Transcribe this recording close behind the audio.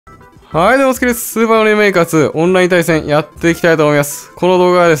はい、どうも、すけです。スーパーマリオメーカー2オンライン対戦やっていきたいと思います。この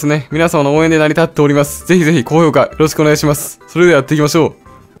動画はですね、皆様の応援で成り立っております。ぜひぜひ高評価よろしくお願いします。それではやっていきましょ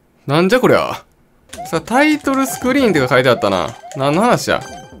う。なんじゃこりゃ。さあ、タイトルスクリーンって書いてあったな。何の話や。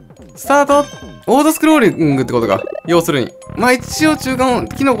スタートオートスクローリングってことか。要するに。まあ一応中間、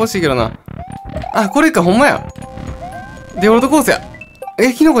キノコ欲しいけどな。あ、これか、ほんまや。デフォルトコースや。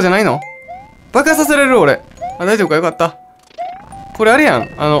キノコじゃないの？爆破させられる俺。あ、大丈夫かよかった。これあれやん。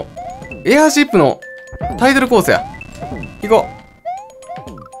エアーシップのタイトルコースや。行こ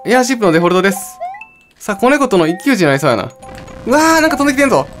う。エアーシップのデフォルトです。さあ、子猫との一騎打ちになりそうやな。うわー、なんか飛んできて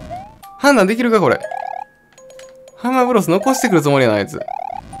んぞ。判断できるかこれ。ハンマーブロス残してくるつもりやな、あいつ。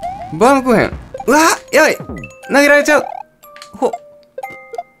バームクーヘン。うわー、やばい。投げられちゃう。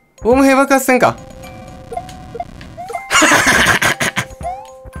ボム兵爆発戦か。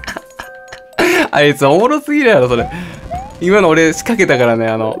あいつおもろすぎるやろ、それ。今の俺仕掛けたからね、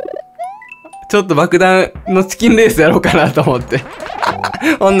ちょっと爆弾のチキンレースやろうかなと思って。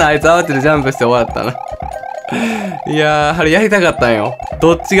ほんなあいつ慌ててジャンプして終わったな。いやー、あれやりたかったんよ。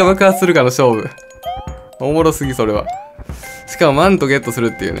どっちが爆発するかの勝負。おもろすぎ、それは。しかもマントゲットする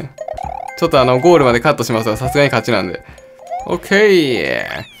っていうね。ちょっとゴールまでカットしますが、さすがに勝ちなんで。オッケ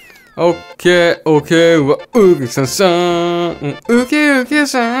ー。オッケー、オッケー、うけシャンシャン。うけうけ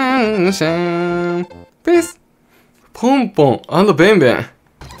シャンシャン。ペース。ポンポン&ベンベン。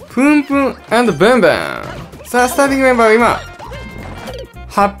プンプン&ベンベン。さあ、スターティングメンバーが今、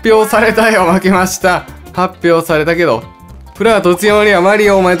発表されたよ。負けました。発表されたけど。プラート内山にはマリ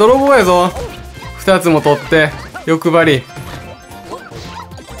オお前泥棒やぞ。2つも取って、欲張り。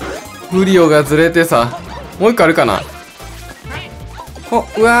フリオがずれてさ。もう一個あるかな。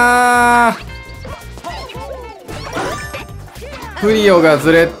うわー。フリオが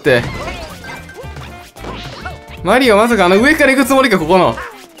ずれって。マリオまさか上から行くつもりか、ここの。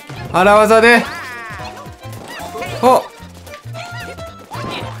荒技で。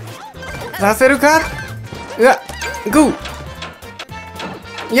させるか。うわ、ゴ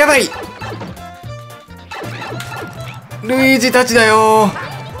ー。やばい。ルイージたちだよ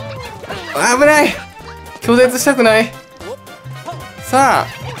ー。危ない。拒絶したくない。さ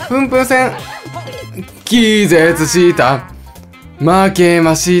あ、プンプン戦。気絶した。負け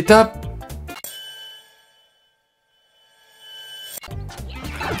ました。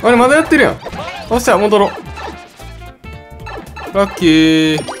あれ、まだやってるやん。よっしゃ、戻ろう。ラッキ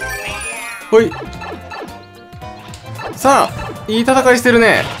ー。ほい。さあ、いい戦いしてる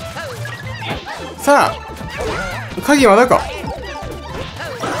ね。さあ、鍵まだか。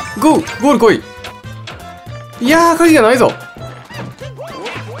ゴール来い。いやー、鍵がないぞ。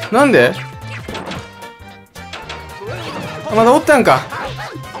なんで？まだおったんか。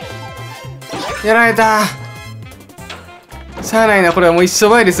やられた。しゃあないな、これはもう一生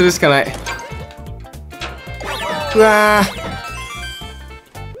参りするしかない。うわ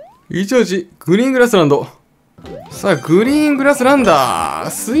ー。一応グリーングラスランド。さあ、グリーングラスランダ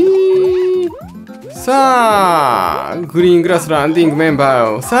ー。スイー。さあ、グリーングラスランディングメン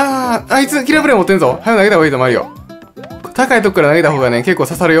バー。さあ、あいつキラープレイ持ってんぞ。早く投げた方がいいとマリオ。高いとこから投げた方がね、結構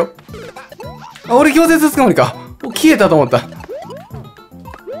刺さるよ。あ、俺強烈つかまりか。消えたと思った。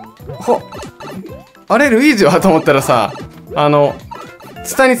あれ、ルイージはと思ったらさ、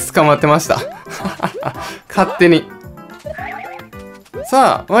ツタに捕まってました。勝手に。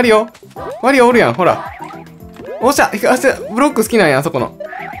さあ、マリオおるやん、ほら。おっしゃ、ブロック好きなんや、あそこの。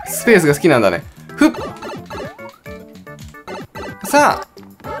スペースが好きなんだね。ふっ。さあ、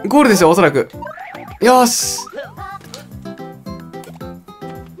ゴールでしょ、おそらく。よーし。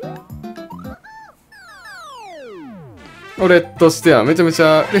俺としてはめちゃめち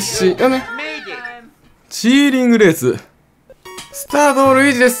ゃ嬉しいよね。チーリングレース。スタートルイ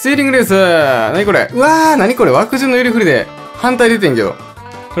ージです。チーリングレース。なにこれ。うわー、なにこれ。枠順のゆり振りで反対出てんけど。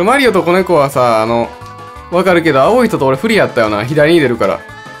これマリオと子猫はさ、わかるけど、青い人と俺不利やったよな。左に出るから。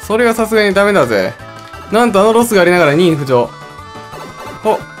それはさすがにダメだぜ。なんとロスがありながら2位浮上。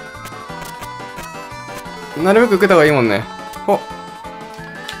なるべく受けた方がいいもんね。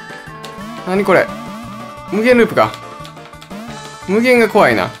なにこれ。無限ループか。無限が怖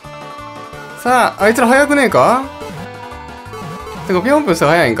いな。さあ、あいつら速くねえか？てか、ぴょんぴょんした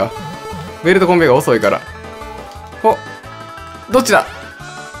ら速いんか。ベルトコンベが遅いから。どっちだ？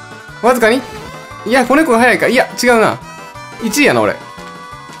わずかに？いや、子猫が速いか。いや、違うな。1位やな、俺。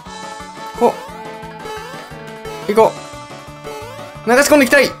行こう。流し込んでい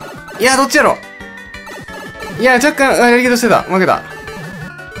きたい。いや、どっちやろ。いや、若干、やりきとしてた。負けた。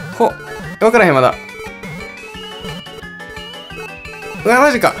わからへん、まだ。うわ、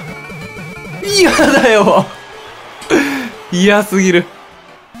マジか。嫌だよ。嫌すぎる。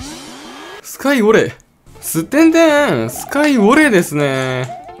カイウォレ。スカイウォレですね。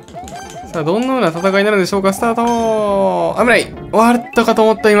さあ、どんなような戦いになるでしょうか。スタート。危ない。終わったかと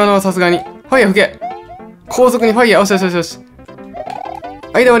思った、今のはさすがに。ファイヤー吹け。高速にファイヤー。よしよしよしよし。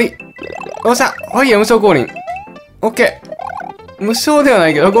間割り。よっしゃ。ファイヤー無償降臨。オッケー。無償ではな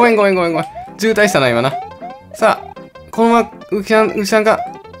いけど、ごめん。渋滞したな、今な。さあ、このまま、ウキシャンか。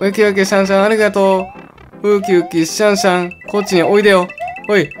ウキウキシャンシャン、ありがとう。ウキウキシャンシャン、こっちにおいでよ。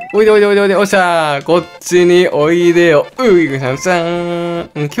おいで。おっしゃー。こっちにおいでよ。ウキウキシャンシ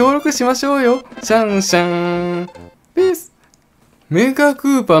ャン。協力しましょうよ。シャンシャン。ピース。メガク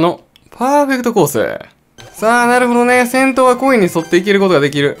ーパのパーフェクトコース。さあ、なるほどね。戦闘はコインに沿っていけることが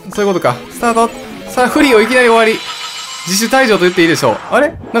できる。そういうことか。スタート。さあ、フリーをいきなり終わり。自主退場と言っていいでしょう。あれ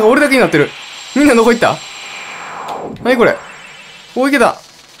なんか俺だけになってる。みんなどこ行った？何これ？お、いけた。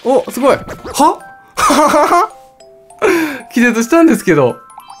お、すごい。気絶したんですけど。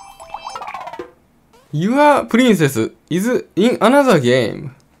Your Princess is in another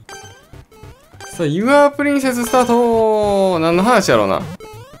game. さあ、Your Princess スタート。何の話やろうな。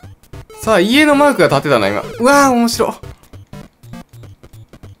さあ、家のマークが立ってたな、今。うわー、面白。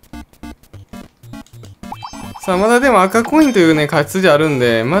さあ、まだでも赤コインというね、勝ち筋あるん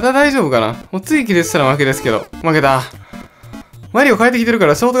で、まだ大丈夫かな。もう次気絶したら負けですけど。負けた。マリオ帰ってきてるか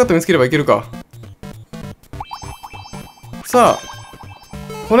らショートカット見つければいけるか。さあ、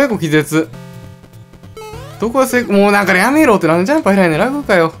子猫気絶。どこがもうなんかやめろってなんでジャンプ入らないね。ラグ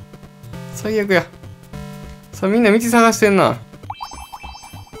かよ。最悪や。さあ、みんな道探してんな。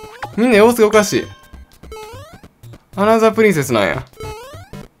みんな様子がおかしい。アナザープリンセスなんや。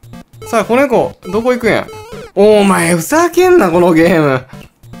さあ、子猫、どこ行くんや。お前、ふざけんな、このゲーム。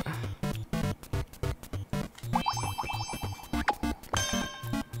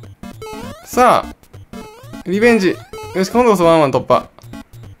さあ、リベンジ。よし、今度こそワンワン突破。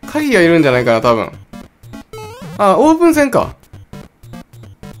鍵がいるんじゃないかな、多分。あ、オープン戦か。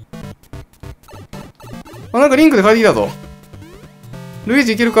あ、なんかリンクで帰ってきたぞ。ルイー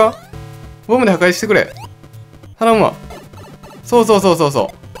ジいけるか？ボムで破壊してくれ。頼むわ。そう。行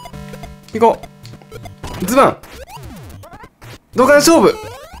こう。ズバン。土管勝負。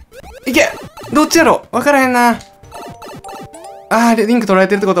いけ。どっちやろ？わからへんな。リンク取られ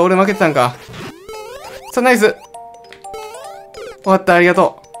てるってことは俺負けてたんか。さあ、ナイス。終わった、ありが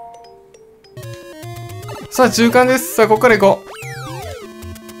とう。さあ、中間です。さあ、こっから行こう。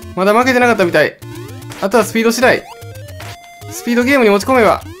まだ負けてなかったみたい。あとはスピード次第。スピードゲームに持ち込め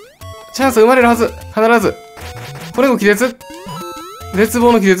ば、チャンス生まれるはず。必ず。これも気絶。絶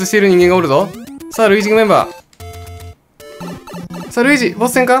望の気絶している人間がおるぞ。さあ、ルイージメンバー。さあ、ルイージ、ボ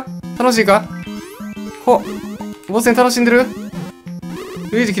ス戦か？楽しいか？ボス戦楽しんでる？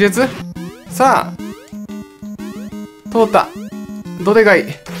ルイージ気絶？さあ、通った。どでかい。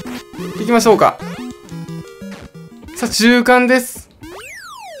行きましょうか。さあ、中間です。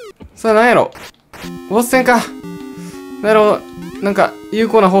さあ、なんやろ。ボス戦か。なるほど。なんか、有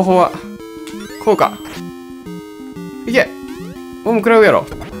効な方法は、こうか。いけ。ボム食らうやろ。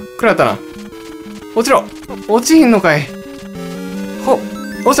食らったな。落ちろ。落ちひんのかい。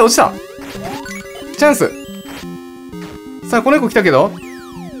落ちた。チャンス。さあ、子猫来たけど。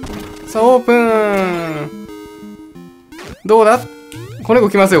さあ、オープン。どうだ？子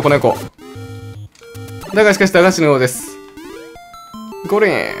猫来ますよ、子猫。だがしかし駄菓子のようです。ゴ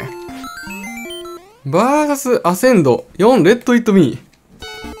リン。バーサスアセンド4レッドイットミー。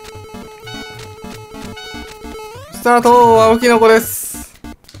スタート。青キノコです。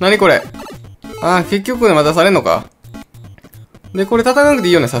何これ。結局ね、またされんのか。で、これ叩かなくて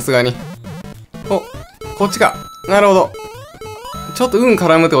いいよね、さすがに。こっちか。なるほど。ちょっと運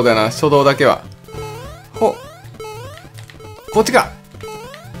絡むってことやな、初動だけは。こっちか。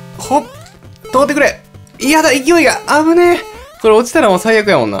通ってくれ。嫌だ、勢いが。危ねえ。これ落ちたらもう最悪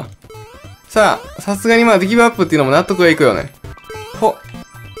やもんな。さあ、さすがにまあ、ギブアップっていうのも納得がいくよね。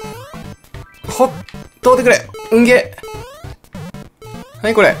通ってくれ。うんげ。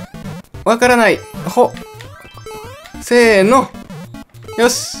何これ。わからない。せーの。よ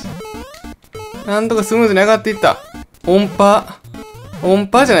し。なんとかスムーズに上がっていった。音波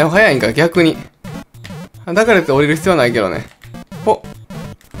じゃない方早いんか、逆に。だからって降りる必要はないけどね。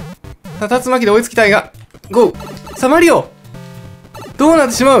さあ、竜巻で追いつきたいが。ゴー。さあ、マリオ。どうなっ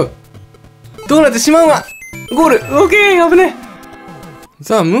てしまうわ。ゴール。オッケー。危ねえ。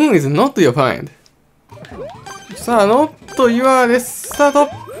さあ、moon is not your find。さあ、not your です。スタート。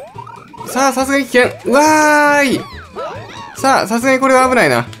さあ、さすがに危険。うわーい。さあ、さすがにこれは危ない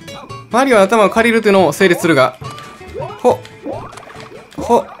な。マリオの頭を借りるというのも成立するが。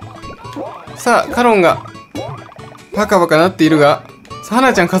さあ、カロンが、パカパカなっているが、さあ、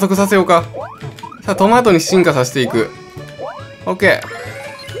花ちゃん加速させようか。さあ、トマトに進化させていく。オッケ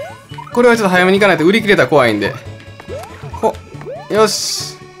ー。これはちょっと早めに行かないと売り切れたら怖いんで。よ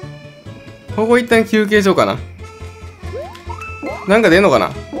し。ここ一旦休憩しようかな。なんか出んのか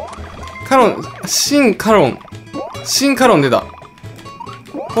な。新カロン出た。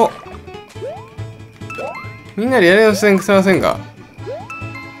みんなでやり直しせませんか。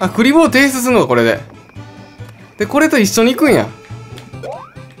あ、クリボー提出するのか、これで。で、これと一緒に行くんや。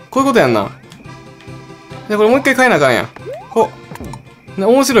こういうことやんな。じゃあこれもう一回変えなあかんやん。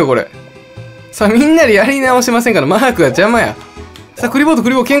面白いこれ。さあ、みんなでやり直しませんから、マークが邪魔や。さあ、クリボーとク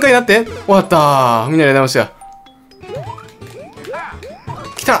リボー喧嘩になって。終わったー。みんなでやり直しや。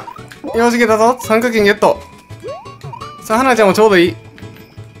来た。よし、いけたぞ。参加券ゲット。さあ、花ちゃんもちょうどいい。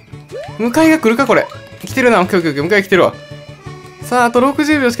迎えが来るか、これ。来てるな。オッケーオッケーオッケー。迎え来てるわ。さあ、あと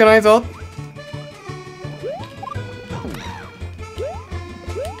60秒しかないぞ。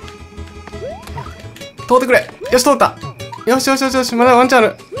通ってくれ。よし、通った。よしよしよしよし。まだワンチャンあ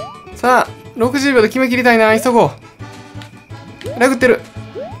る。さあ、60秒で決め切りたいな。急ごう。ラグってる。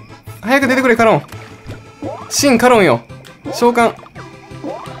早く出てくれ、カロン。新カロンよ。召喚。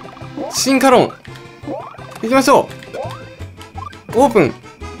新カロン。行きましょう。オープン。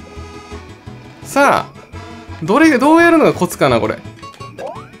さあ、どうやるのがコツかな、これ。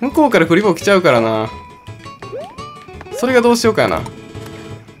向こうからクリボー来ちゃうからな。それがどうしようかな。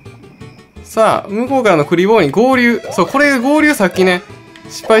さあ、向こうからのクリボーに合流。そう、これ合流さっきね、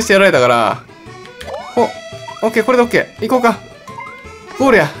失敗してやられたから。オッケー、これでオッケー。行こうか。ゴ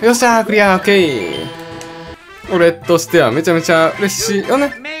ールや。よっしゃー、クリアー、オッケー。俺としてはめちゃめちゃ嬉しいよ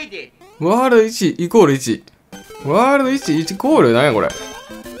ね。ワールド1イコール1。ワールド1イコールなんやこれ。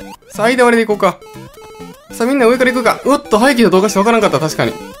さあ、間割りで行こうか。さあ、みんな上から行くか。うっと、排気の動画してわからんかった、確か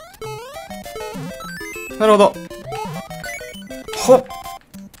に。なるほど。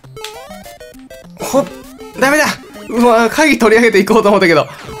ダメだ。うわ、鍵取り上げていこうと思ったけど、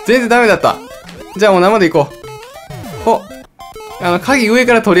全然ダメだった。じゃあもう生で行こう。鍵上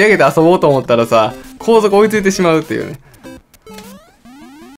から取り上げて遊ぼうと思ったらさ、後続追いついてしまうっていうね。